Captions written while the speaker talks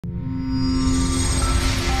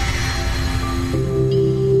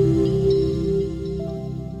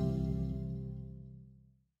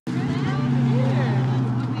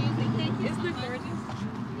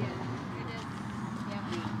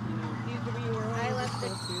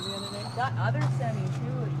that other semi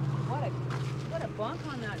too. What a bunk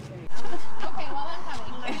on that semi. Okay, well I'm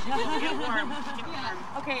coming. Get warm. Get warm.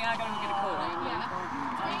 Okay, I gotta get a coat. Yeah.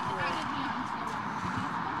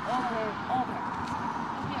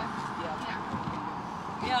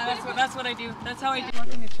 Yeah, that's what I do. That's how I do.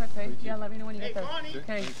 Welcome to truck, right? Yeah, let me know when you get there.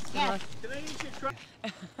 Okay. Yeah.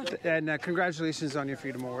 And congratulations on your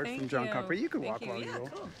Freedom Award from John you. Copper. You can Thank walk you. while you Yeah, go.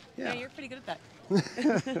 cool. Yeah. Yeah, you're pretty good at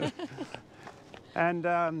that.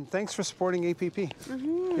 And thanks for supporting APP.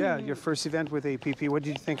 Yeah, your first event with APP. What did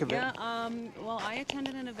you think of it? Yeah, well, I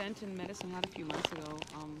attended an event in Medicine Hat a few months ago,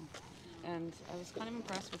 and I was kind of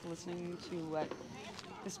impressed with listening to what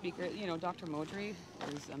the speaker, you know, Dr. Modry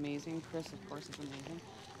is amazing. Chris, of course, is amazing.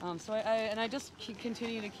 So I just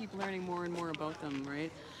continue to keep learning more and more about them,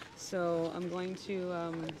 right? So I'm going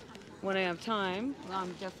to, when I have time,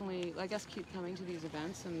 definitely, I guess, keep coming to these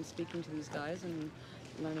events and speaking to these guys and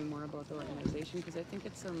learning more about the organization, because I think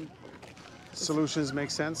it's Solutions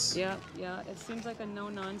make sense? yeah, it seems like a no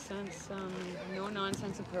nonsense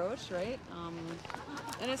approach, right?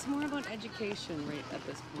 And it's more about education, right, at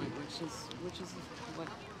this point, which is what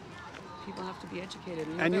people have to be educated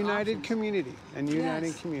in. And united options. community, and united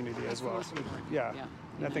Yes. community That's as well. most important. Yeah, Yeah.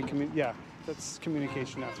 I think yeah, that's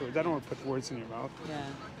communication afterwards. I don't want to put words in your mouth. Yeah,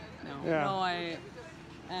 no, Yeah. no, I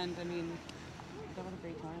mean, that was a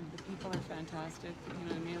great time. The people are fantastic. You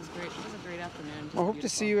know what I mean? It was great. It was a great afternoon. I hope to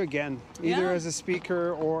see you again, either Yeah. as a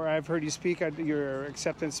speaker or I've heard you speak at your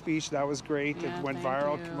acceptance speech. That was great. Yeah, it went thank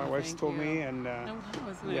viral. you, My wife's thank told you. me, and No,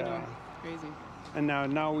 wasn't yeah. it? No, crazy. and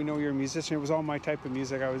now we know you're a musician. It was all my type of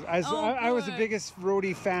music. I was the good. biggest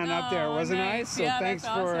roadie fan up there, wasn't I? Nice. So yeah, thanks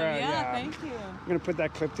that's for awesome. Thank you. I'm gonna put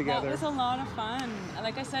that clip together. That was a lot of fun.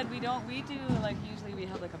 Like I said, we do like usually we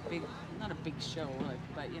have like a big, not a big show, like,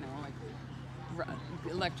 but you know, like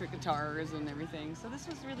electric guitars and everything. So this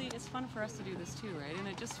was really, it's fun for us to do this too, right? And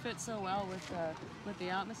it just fits so well with the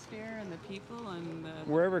atmosphere and the people and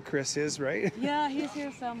Wherever Chris is, right? yeah, he's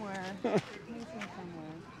here somewhere. He's here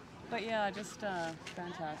somewhere. But yeah, just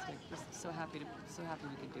fantastic. Just so happy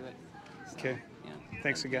we could do it. So, Okay. Yeah.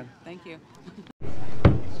 Thanks again. Thank you.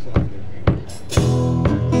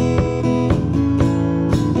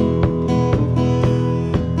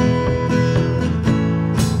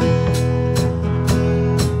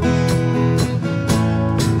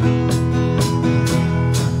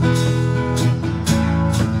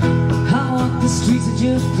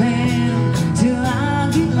 Japan till I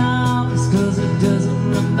get lost, 'cause it doesn't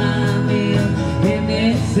remind me of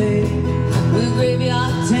anything. The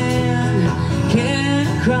graveyard town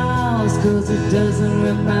can't cross, 'cause it doesn't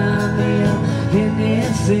remind me of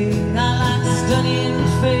anything. I like studying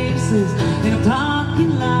faces in a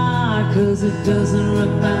parking lot, 'cause it doesn't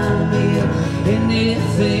remind me of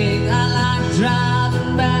anything. I like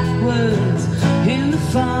driving backwards in the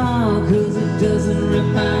fog, 'cause it doesn't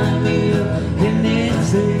remind me of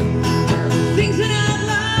anything. Things that I've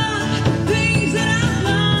lost, things that I've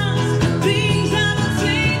lost, things I'm a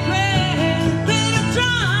secret that I've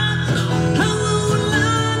dropped. I won't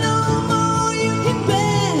lie no more, you can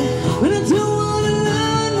bet, but I don't want to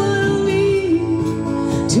learn what I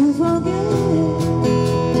need to forget.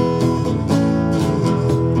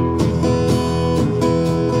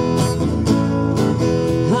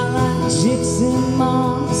 I like gypsy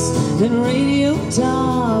moss and radio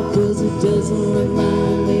talk, 'cause it doesn't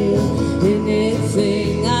remind me of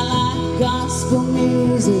anything. I like gospel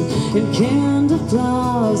music and candle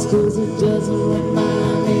applause, 'cause it doesn't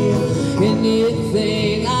remind me of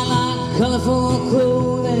anything. I like colorful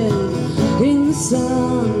clothing in the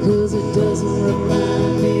sun, 'cause it doesn't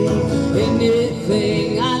remind me of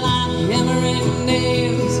anything. I like hammering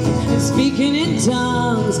nails and speaking in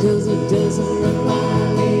tongues, 'cause it doesn't remind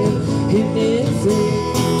me of anything.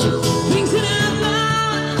 Things that I've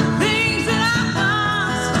lost, things that I've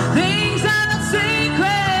lost, things I'm a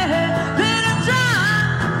secret that I've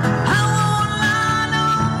dropped. I won't lie no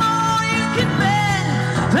more, you can bet,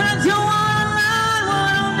 but I don't want to learn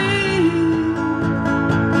what I need.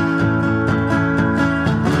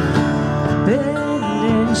 Bend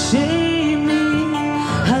and shame me,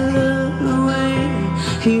 I love the way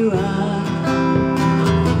you are.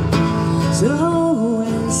 So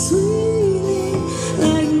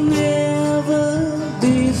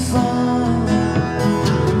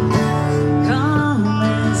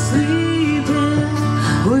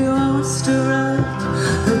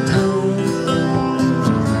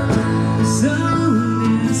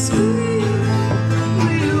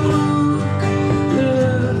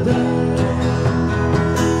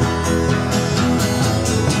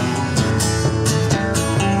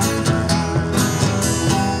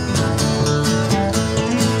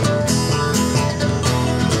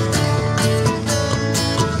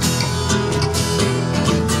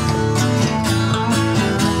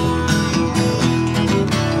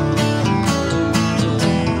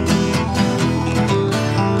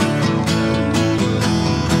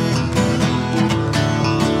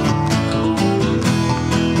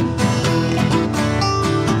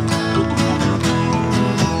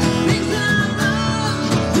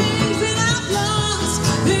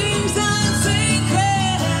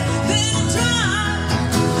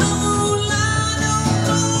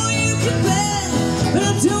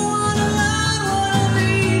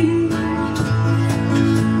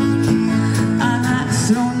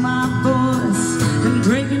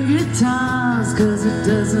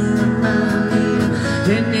doesn't remind me of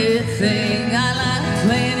anything. I like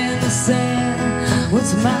playing in the sand.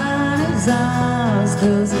 What's mine is ours,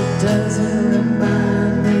 'cause it doesn't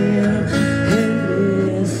remind me of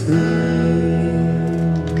anything.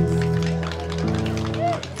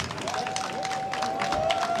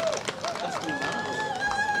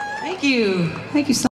 Thank you. Thank you so